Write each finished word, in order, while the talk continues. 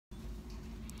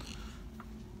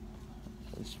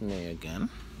It's me again,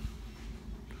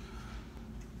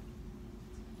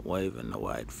 waving the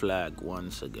white flag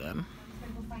once again.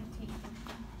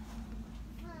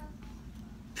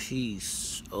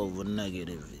 Peace over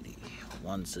negativity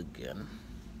once again.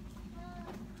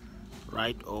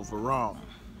 Right over wrong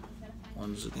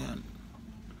once again.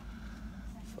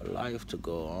 For life to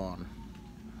go on,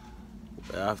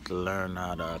 we have to learn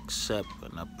how to accept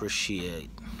and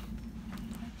appreciate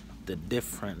the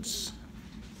difference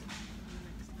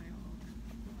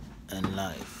in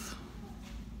life.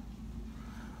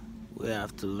 We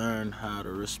have to learn how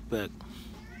to respect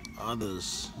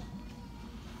others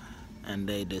and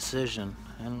their decision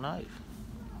in life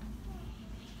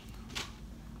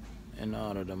in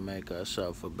order to make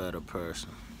ourselves a better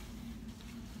person.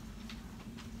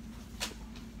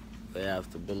 We have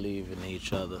to believe in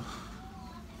each other,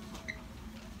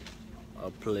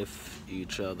 uplift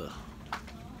each other,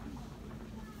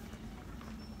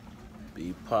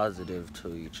 be positive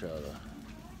to each other,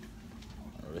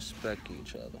 and respect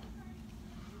each other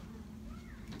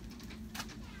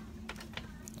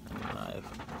in life.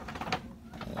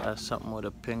 I got something with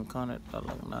a pink on it that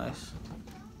look nice.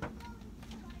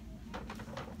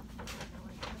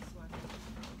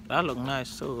 That look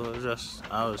nice too.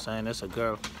 I was saying it's a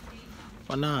girl.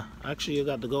 But nah, actually you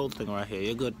got the gold thing right here.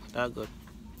 You're good. That good.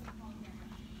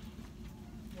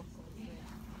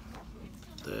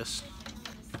 This.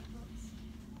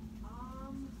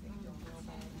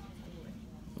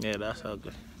 Yeah, that's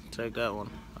okay. Take that one.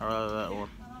 I'd rather that one.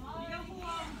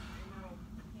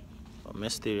 But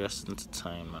Mysterious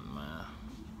Entertainment, man.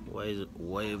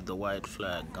 Wave the white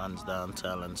flag, guns down,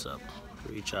 talents up.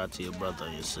 Reach out to your brother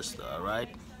and your sister, alright?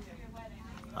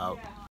 Out.